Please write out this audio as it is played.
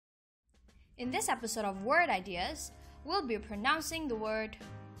In this episode of Word Ideas, we'll be pronouncing the word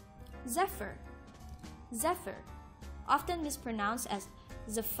Zephyr. Zephyr, often mispronounced as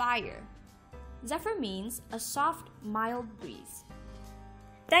Zephyr. Zephyr means a soft, mild breeze.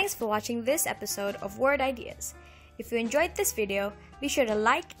 Thanks for watching this episode of Word Ideas. If you enjoyed this video, be sure to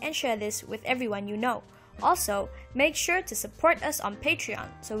like and share this with everyone you know. Also, make sure to support us on Patreon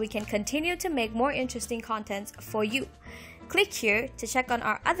so we can continue to make more interesting content for you. Click here to check on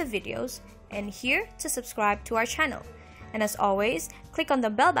our other videos and here to subscribe to our channel. And as always, click on the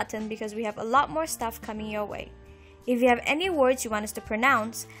bell button because we have a lot more stuff coming your way. If you have any words you want us to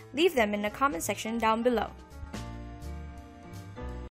pronounce, leave them in the comment section down below.